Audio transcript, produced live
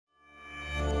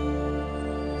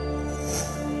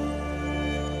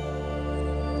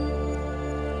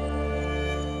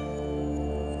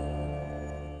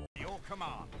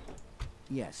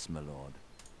Yes, my lord.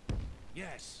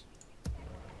 Yes.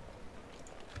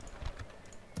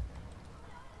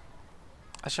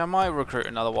 Actually, I might recruit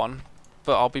another one,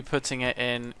 but I'll be putting it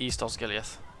in East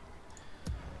Osgiliath.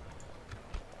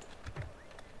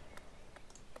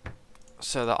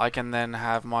 So that I can then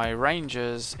have my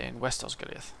rangers in West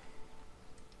Osgiliath.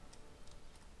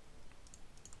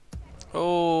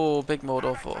 Oh, big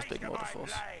Mordor force, big Mordor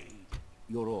force.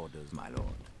 Your orders, my lord.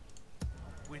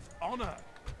 With honor.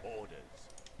 Orders.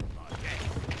 Yes.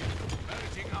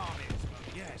 Merging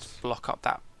armies. Yes. Block up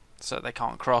that so they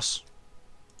can't cross.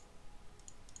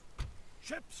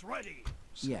 Ships ready.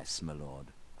 Yes, my lord.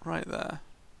 Right there.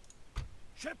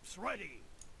 Ships ready.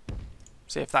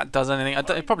 See if that does anything.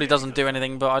 It probably doesn't do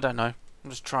anything, but I don't know. I'm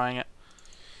just trying it.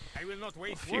 I will not A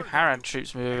waste few words Harad on you.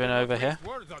 troops I moving will not over waste here.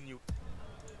 words on you.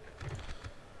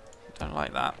 Don't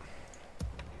like that.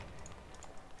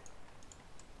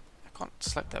 I can't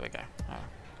select. There we go. Oh.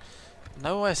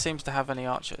 Nowhere seems to have any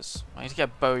archers. I need to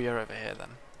get Bowyer over here then.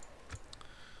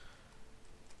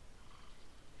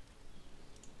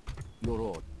 Your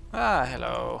order. Ah,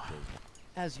 hello.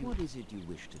 As you. What is it you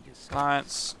wish to discuss?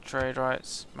 Alliance, trade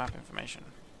rights, map information.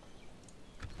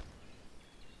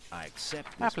 I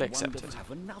accept this. Happily accepted. Wonderful.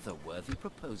 Have another worthy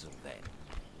proposal then.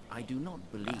 I do not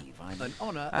believe I'm an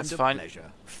honor That's and fine. a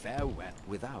pleasure. Farewell,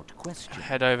 without question.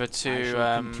 Head over I to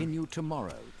shall continue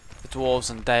tomorrow. the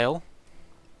Dwarves and Dale.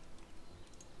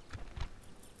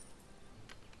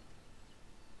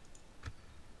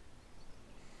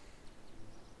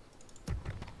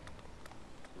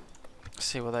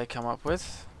 See what they come up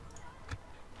with.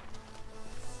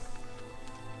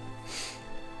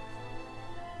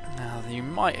 Now you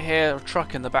might hear a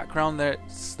truck in the background.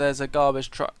 There's a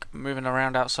garbage truck moving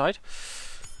around outside.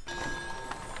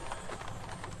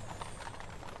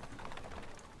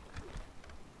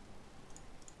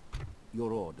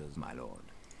 Your orders, my lord.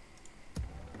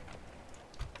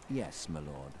 Yes, my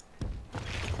lord.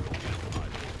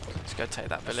 Let's go take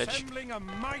that village. Assembling a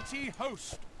mighty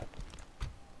host.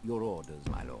 Your orders,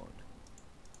 my lord.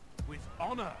 With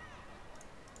honor.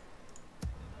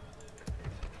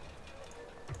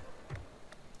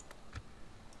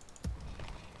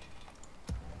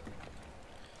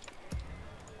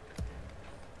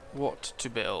 What to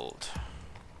build?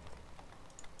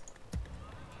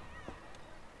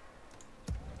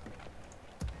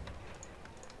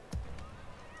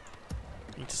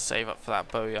 Need to save up for that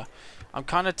Bowyer. I'm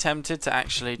kind of tempted to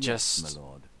actually just Yes, my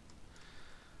lord.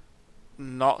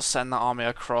 not send that army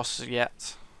across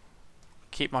yet.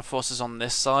 Keep my forces on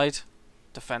this side.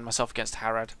 Defend myself against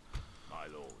Harad. My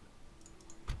lord.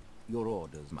 Your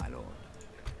orders, my lord.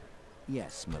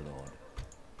 Yes, my lord.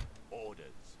 Orders.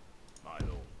 My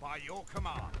lord. By your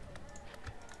command.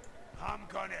 I'm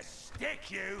gonna stick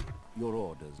you. Your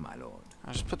orders, my lord.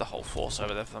 I'll just put the whole force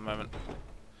over there for the moment.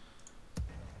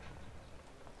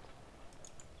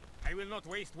 I will not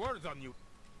waste words on you.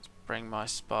 Bring my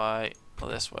spy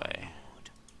this way.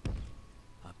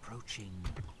 Approaching.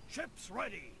 Ships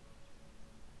ready.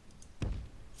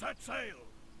 Set sail.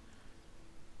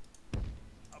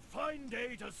 A fine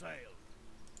day to sail.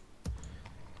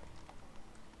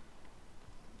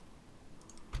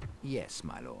 Yes,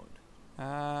 my lord.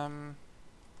 Let's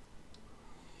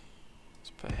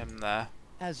put him there.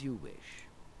 As you wish.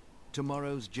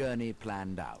 Tomorrow's journey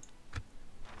planned out.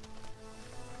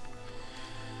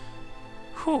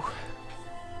 Whew.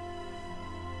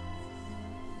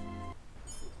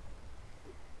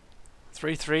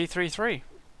 Three, 3.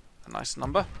 A nice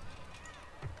number.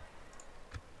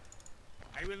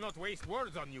 I will not waste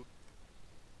words on you.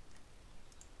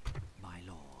 My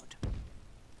lord.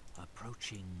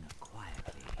 Approaching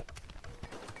quietly.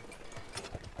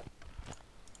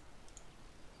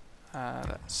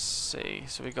 Let's see.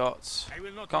 So we got. I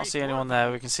will not Can't waste see anyone words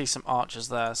there. We can see some archers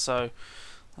there. So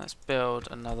let's build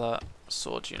another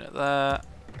sword unit there.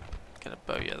 Get a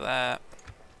bowyer there.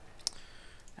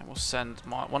 And we'll send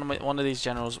one of these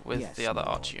generals with Yes, the other my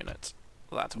lord. archer unit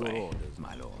that Your way. orders,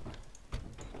 my lord.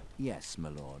 Yes, my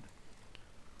lord.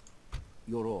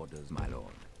 Your orders, my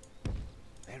lord.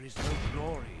 There is no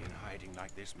glory in hiding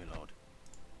like this, my lord.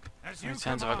 As How you many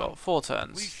turns have I got? command. 4 We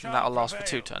turns. shall And that'll last for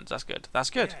 2 prevail. turns. That's good. That's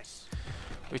good. Yes.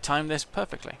 We timed this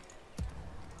perfectly.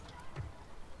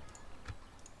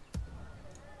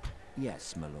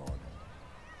 Yes, my lord.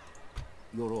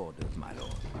 Your orders, my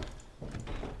lord.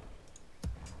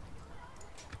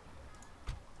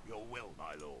 Your will,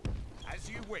 my lord. As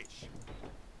you wish.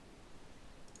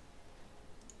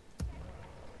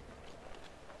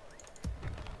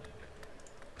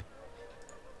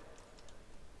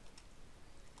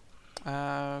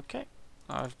 Okay.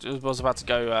 I was about to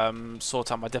go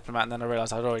sort out my diplomat, and then I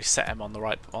realised I'd already set him on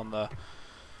the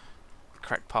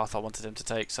correct path I wanted him to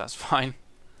take, so that's fine.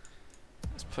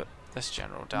 Let's put this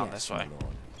general down Yes, this way. my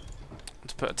lord.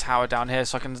 To put a tower down here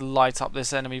so I can light up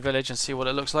this enemy village and see what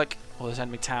it looks like, or this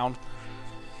enemy town.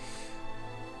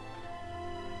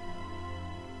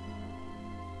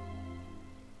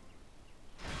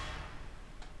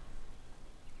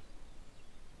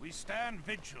 We stand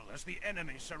vigil as the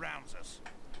enemy surrounds us.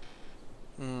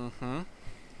 Mm-hmm.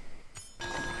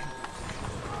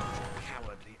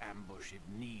 Cowardly ambush if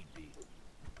need be.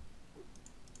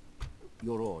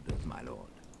 Your orders, my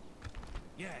lord.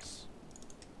 Yes.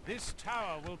 This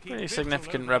tower will keep Pretty vigil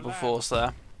significant over rebel the land. force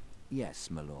there. Yes,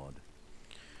 my lord.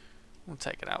 We'll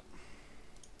take it out.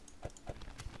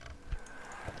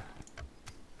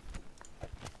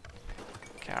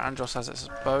 Okay, Andros has its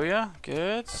bowyer.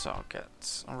 Good. So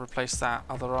I'll replace that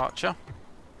other archer.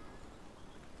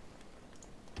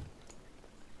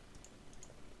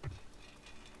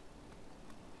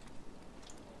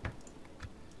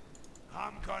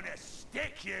 I'm gonna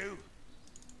stick you.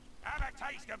 Have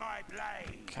a taste of my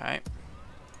blade. Okay.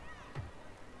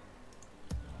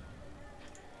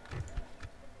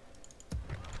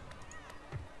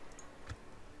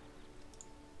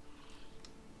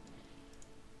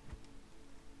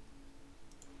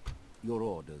 Your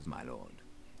orders, my lord.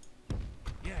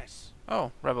 Yes.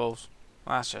 Oh, rebels.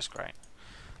 That's just great.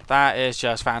 That is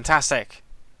just fantastic.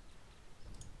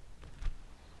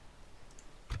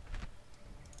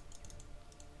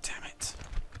 Damn it.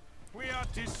 We are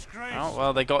disgraced. Oh,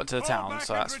 well, they got to the Fall town, back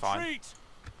so and that's fine. retreat.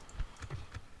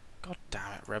 God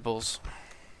damn it, rebels.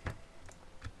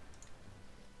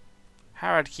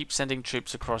 Harad keeps sending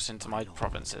troops across into my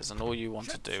provinces, and all you want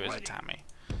to do is attack me.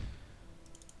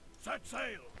 Set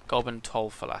sail. Goblin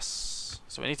Tolfalas.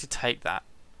 So we need to take that.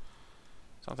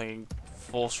 So I'm thinking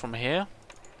force from here.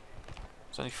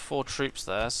 There's only 4 troops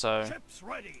there, so Ships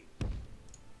ready.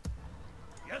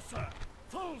 Yes, sir.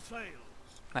 Full sail.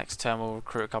 next turn we'll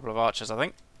recruit a couple of archers, I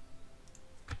think.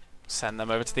 Send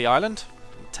them over to the island.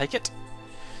 And take it.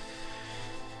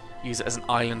 Use it as an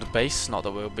island base. Not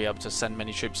that we'll be able to send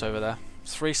many troops over there.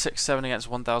 367 against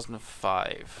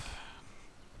 1005.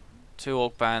 2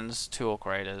 orc bands, 2 orc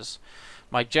raiders.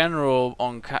 My general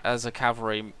as a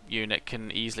cavalry unit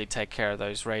can easily take care of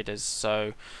those raiders,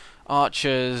 so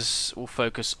archers will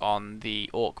focus on the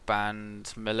orc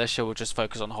band, militia will just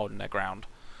focus on holding their ground.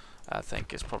 I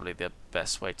think is probably the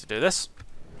best way to do this.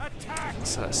 Attack.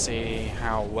 So let's see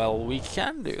how well we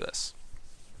can do this.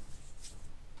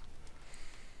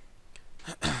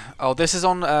 Oh, this is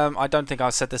on, I don't think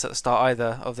I said this at the start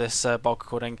either of this bulk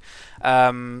recording.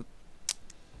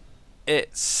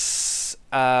 This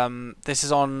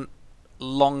is on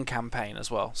long campaign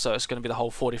as well, so it's going to be the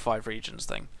whole 45 regions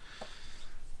thing.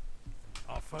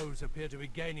 Our foes appear to be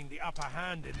gaining the upper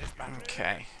hand in this battle.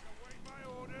 Okay. Await my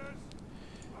orders.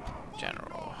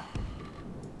 General.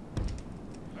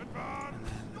 Advance.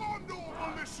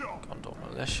 Gondor militia. Gondor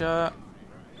militia.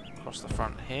 Across the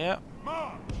front here.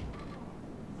 March.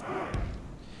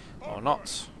 Or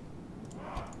not.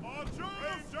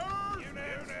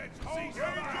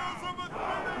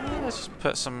 Let's just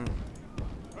put some...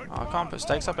 Oh, I can't put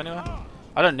stakes up anywhere.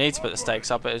 I don't need to put the stakes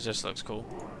up, it just looks cool.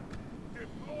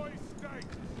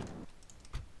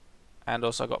 And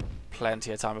also I've got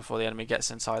plenty of time before the enemy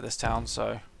gets inside this town,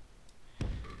 so...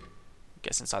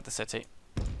 Gets inside the city.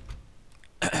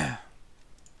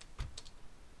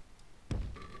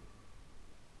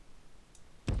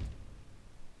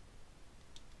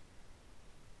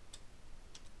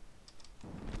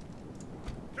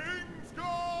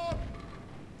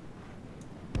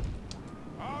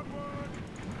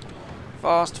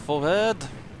 Fast forward.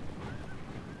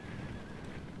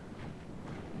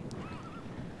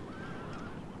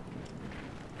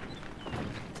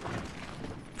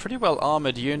 Pretty well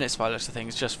armored units by the looks of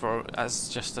things, just for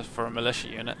a militia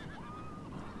unit.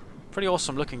 Pretty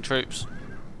awesome looking troops.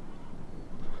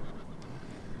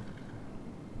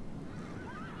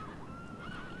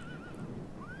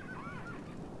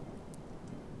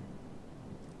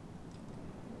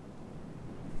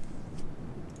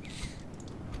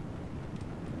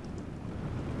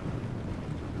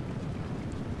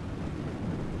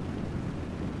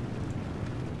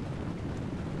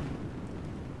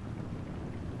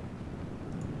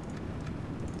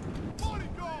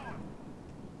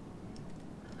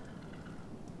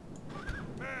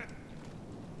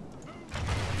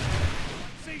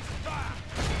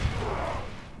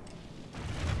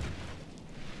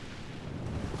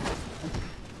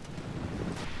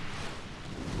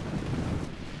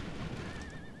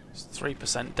 It's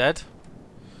 3% dead.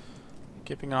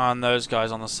 Keeping an eye on those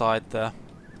guys on the side there.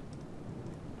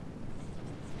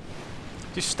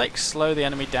 Do stakes slow the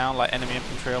enemy down like enemy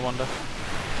infantry, I wonder?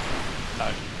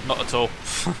 No, not at all.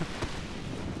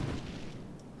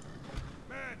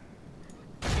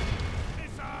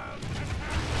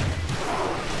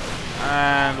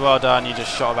 And well done, you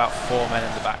just shot about 4 men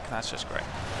in the back. That's just great.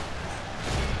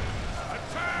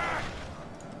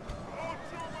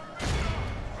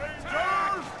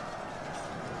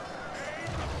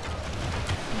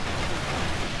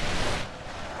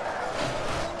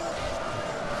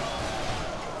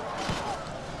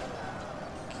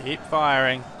 Keep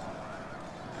firing.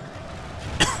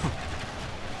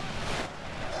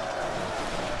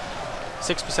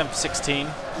 %6 for 16.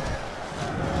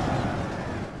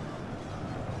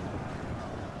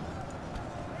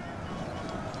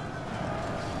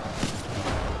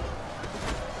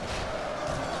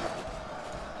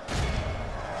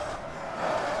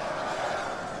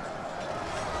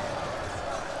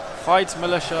 Fight,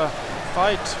 militia!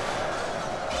 Fight!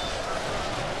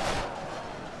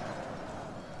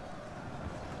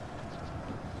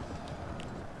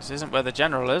 This isn't where the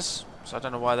general is, so I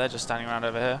don't know why they're just standing around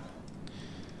over here.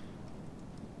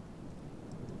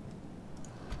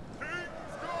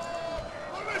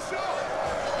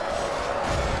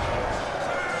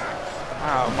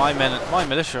 Wow, my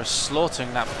militia are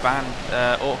slaughtering that band,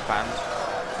 orc band.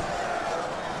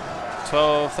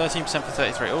 13% for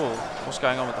 33. Oh, what's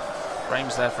going on with the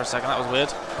frames there for a second? That was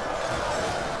weird.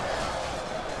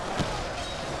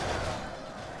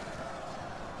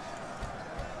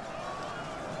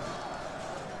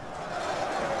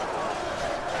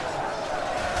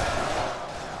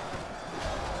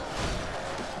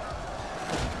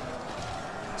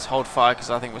 Let's hold fire because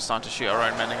I think we're starting to shoot our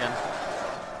own men again.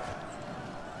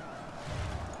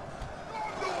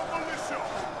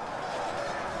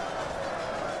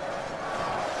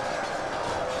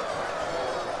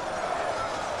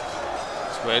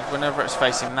 Weird, whenever it's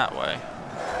facing that way,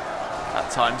 at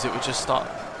times it would just start,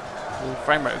 the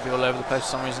frame rate would be all over the place for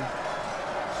some reason.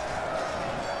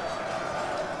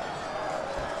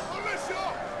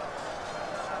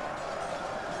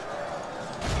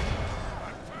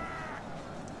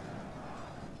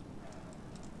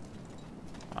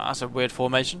 Oh, that's a weird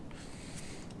formation.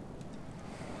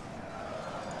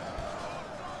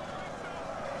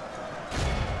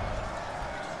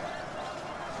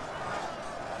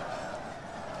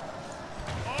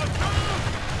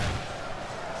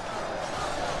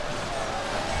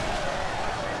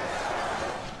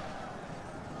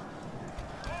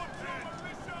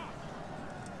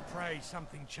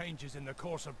 Something changes in the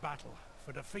course of battle,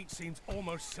 for defeat seems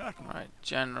almost certain. Right,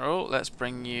 General, let's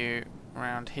bring you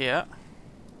around here.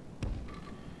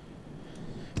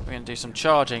 We're going to do some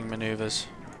charging maneuvers.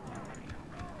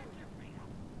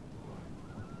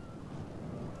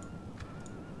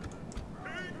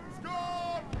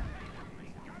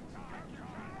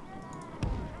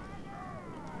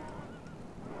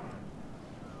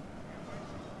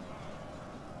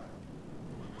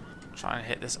 Try and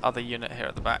hit this other unit here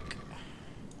at the back.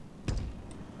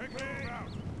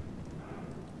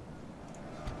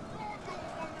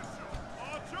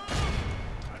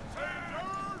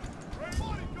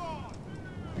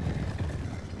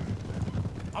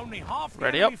 Only half the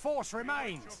Ready enemy up. force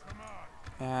remains.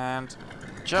 And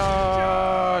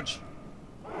charge!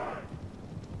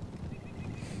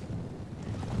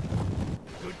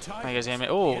 Good time. There goes the enemy.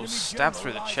 Oh, stabbed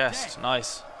through the chest.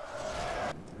 Nice.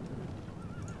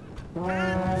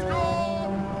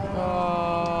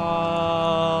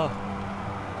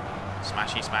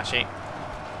 Smashy, smashy.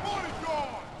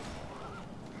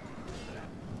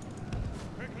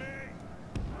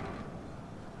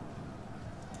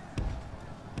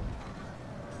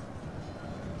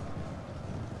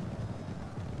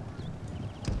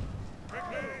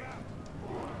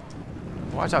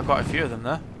 Wiped out quite a few of them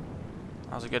there.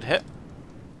 That was a good hit.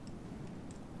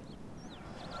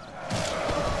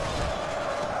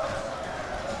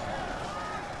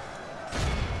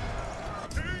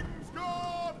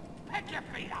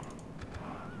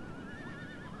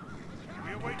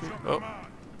 Oh.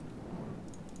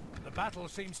 The battle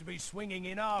seems to be swinging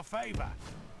in our favor.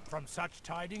 From such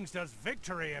tidings does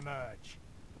victory emerge.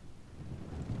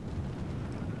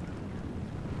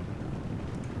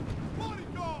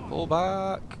 Pull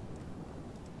back.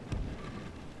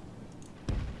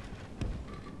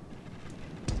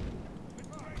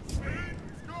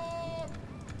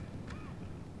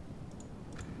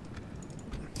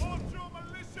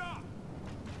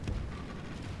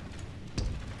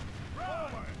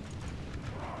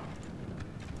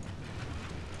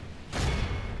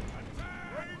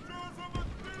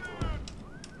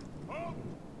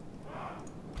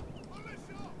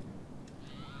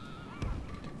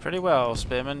 Pretty well,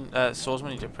 Spearman.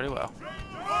 Swordsman, you did pretty well.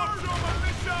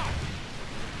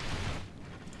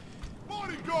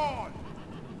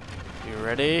 You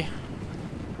ready?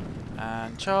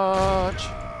 And charge!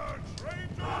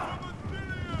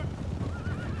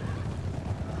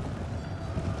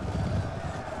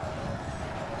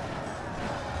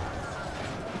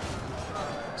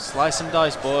 Slice and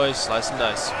dice, boys. Slice and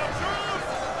dice.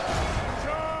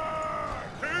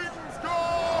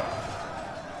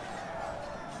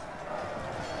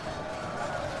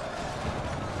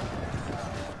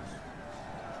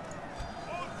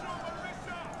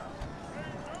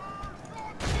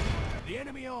 The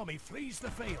enemy army flees the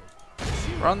field.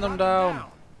 Run them down.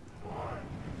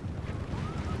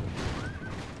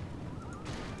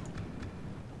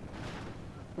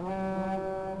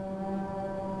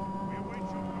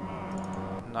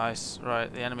 Nice.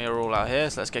 Right, the enemy are all out here,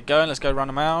 so let's get going. Let's go run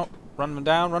them out. Run them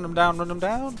down, run them down, run them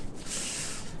down.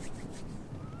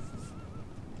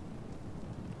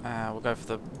 We'll go for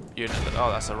the unit that...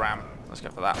 Oh, that's a ram. Let's go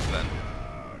for that then.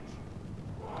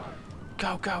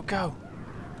 Go, go, go.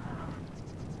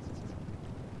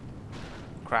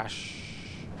 Crash.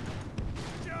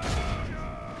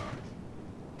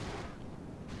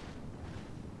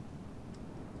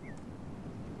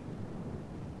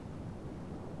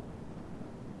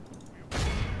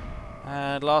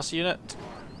 And last unit.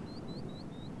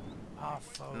 Our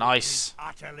foe Nice. is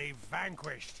utterly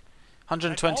vanquished.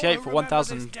 128 for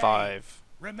 1005.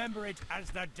 Remember it as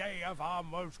the day of our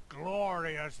most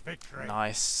glorious victory.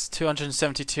 Nice.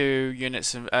 272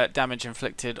 units damage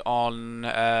inflicted on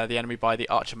the enemy by the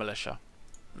archer militia.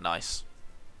 Nice.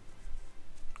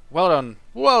 Well done.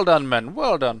 Well done, men.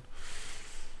 Well done.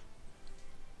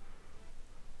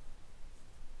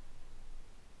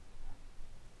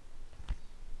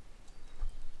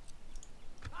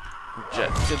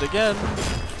 Rejected again.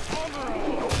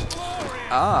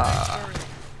 Ah.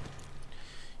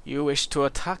 You wish to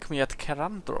attack me at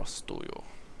Kerandros, do you?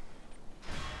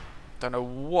 Don't know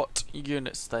what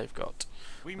units they've got.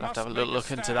 We I'll have to have a must little make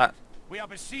look into stand. that. We are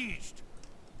besieged.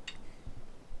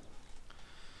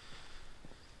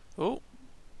 Oh.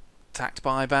 Attacked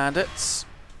by bandits.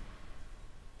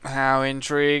 How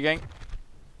intriguing.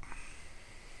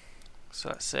 So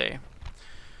let's see.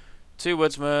 2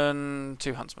 woodsmen,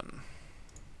 2 huntsmen.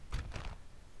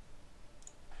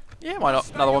 Yeah, why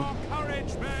not? Another one.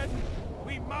 Courage, men.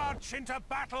 We march into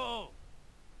battle.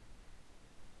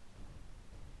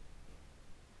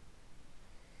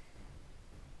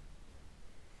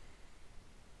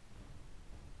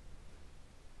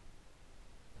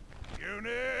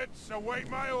 Units, await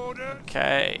my orders.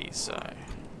 Okay, so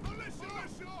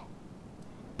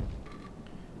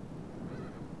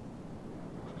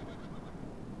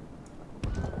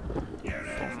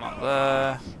form up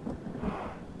there.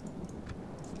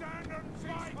 Stand and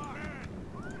fight,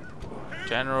 men.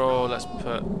 General, let's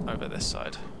put over this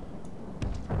side.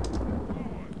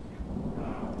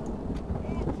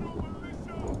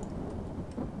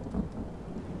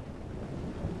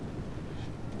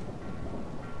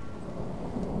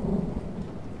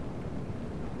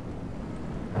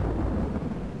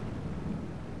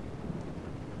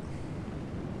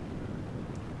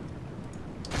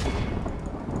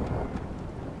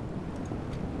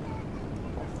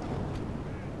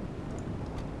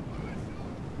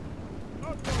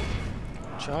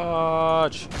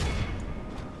 Charge!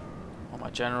 Oh, my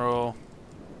general.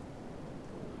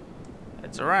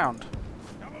 Heads around.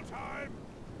 Double time.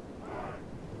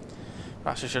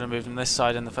 Perhaps we should have moved on this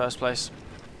side in the first place.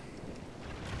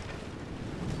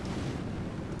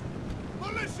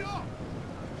 Militia!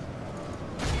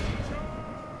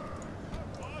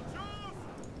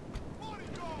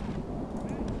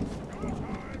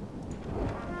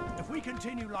 If we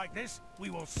continue like this, we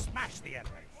will smash the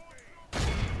enemy.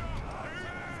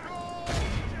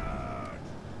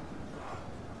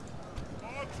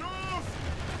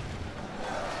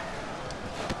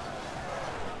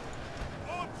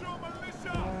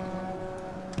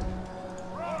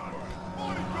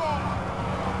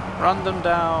 Run them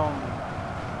down.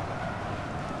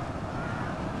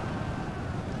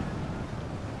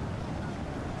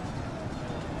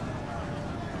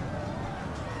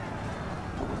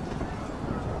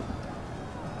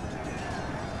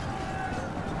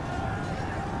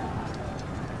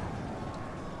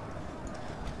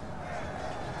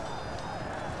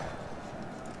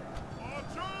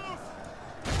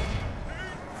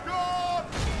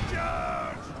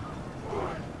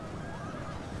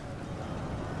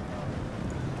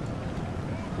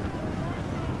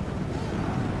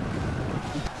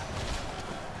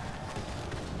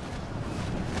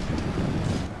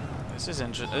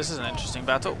 This is an interesting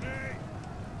battle.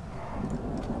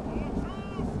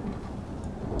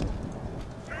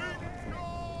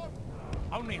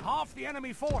 Only half the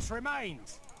enemy force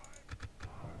remains.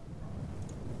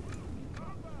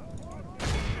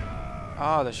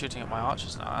 Oh, they're shooting at my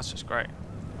archers now. That's just great.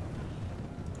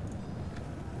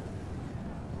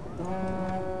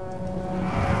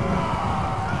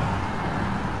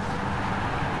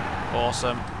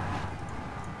 Awesome.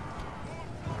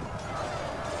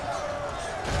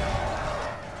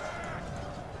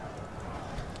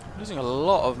 Losing a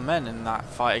lot of men in that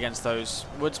fight against those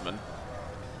woodsmen.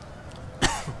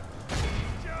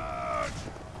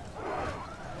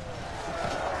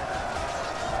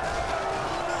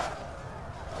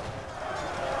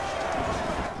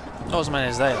 Not as many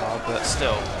as they are, but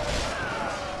still.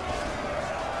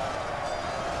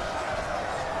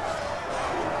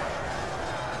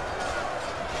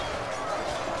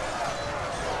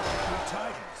 Good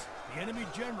tidings. The enemy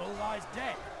general lies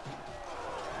dead.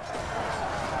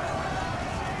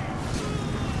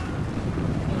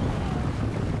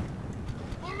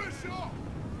 Militia!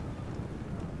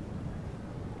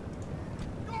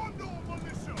 Gondor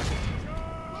militia!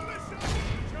 Militia!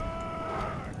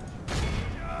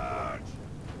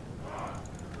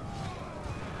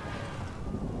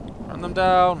 Run them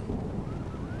down.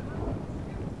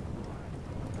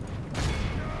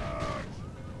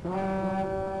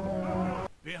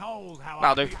 Behold how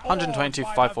That'll do. 122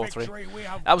 for 543.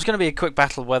 That was going to be a quick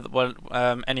battle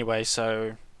anyway,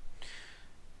 so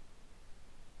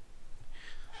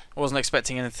I wasn't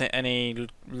expecting any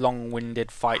long-winded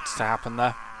fights to happen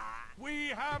there. We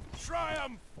have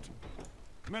triumphed!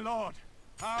 My lord,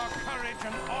 our courage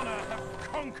and honor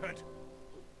have conquered.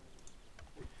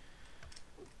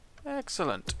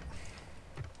 Excellent.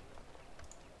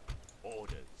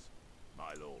 Orders,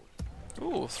 my lord.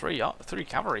 Ooh, three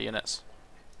cavalry units.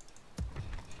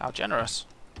 How generous.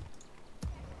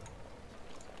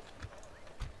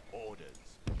 Orders,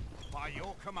 by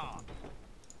your command.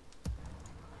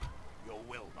 Your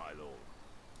will, my lord.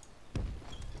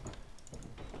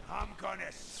 I'm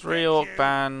gonna Three orc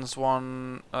bands,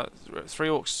 one... three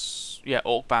orcs... Yeah,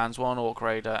 orc bands, one orc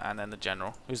raider, and then the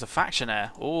general. Who's the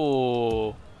factionaire?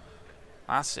 Ooh.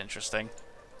 That's interesting.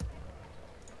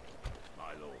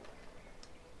 My lord.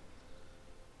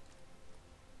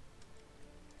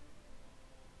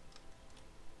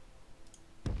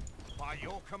 By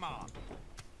your command.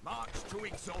 March to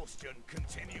exhaustion,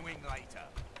 continuing later.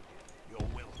 Your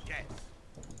will, guess.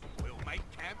 We'll make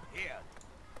camp here.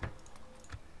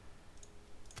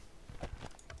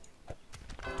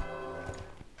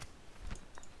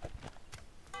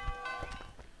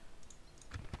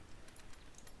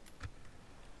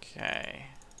 Okay.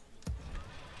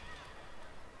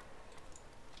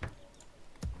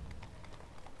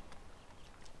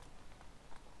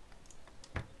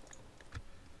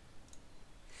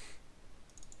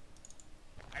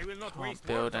 I will not Can't waste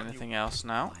build words on anything you. else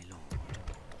now. My lord.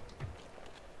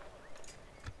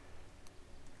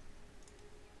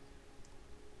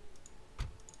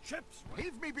 Ships,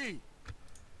 leave me be.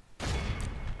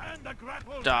 And the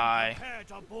grapple Die. prepared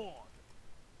to board.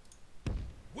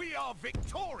 We are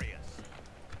victorious.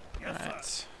 Yes, Right.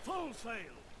 sir. Full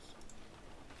sails.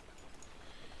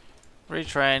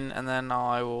 Retrain, and then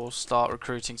I will start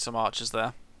recruiting some archers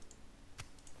there.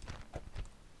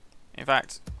 In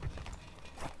fact,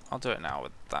 I'll do it now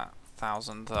with that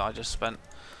 1,000 that I just spent.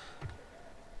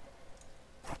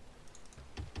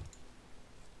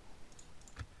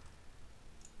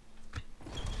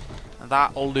 And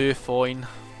that'll do fine.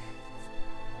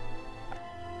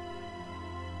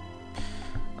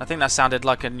 I think that sounded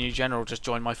like a new general just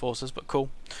joined my forces, but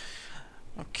cool.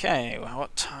 Okay, well,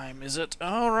 what time is it?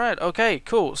 Alright, okay,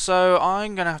 cool. So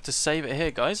I'm going to have to save it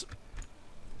here, guys.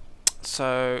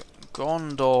 So,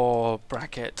 Gondor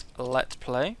bracket let's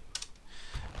play.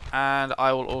 And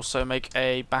I will also make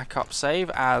a backup save,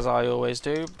 as I always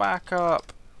do.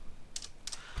 Backup.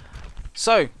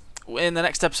 So, in the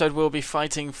next episode we'll be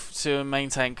fighting to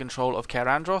maintain control of Caer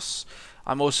Andros.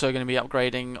 I'm also going to be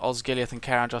upgrading Osgiliath and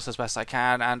Caer Andros as best I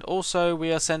can, and also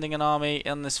we are sending an army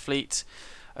in this fleet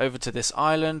over to this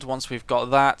island. Once we've got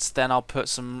that, then I'll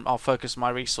focus my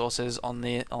resources on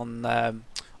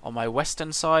my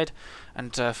western side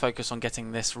and focus on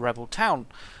getting this rebel town.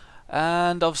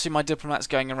 And obviously my diplomat's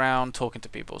going around talking to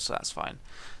people, so that's fine.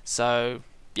 So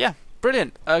yeah,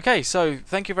 brilliant. Okay, so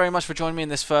thank you very much for joining me in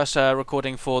this first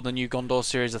recording for the new Gondor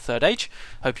series, The Third Age.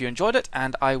 Hope you enjoyed it,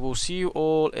 and I will see you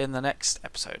all in the next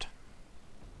episode.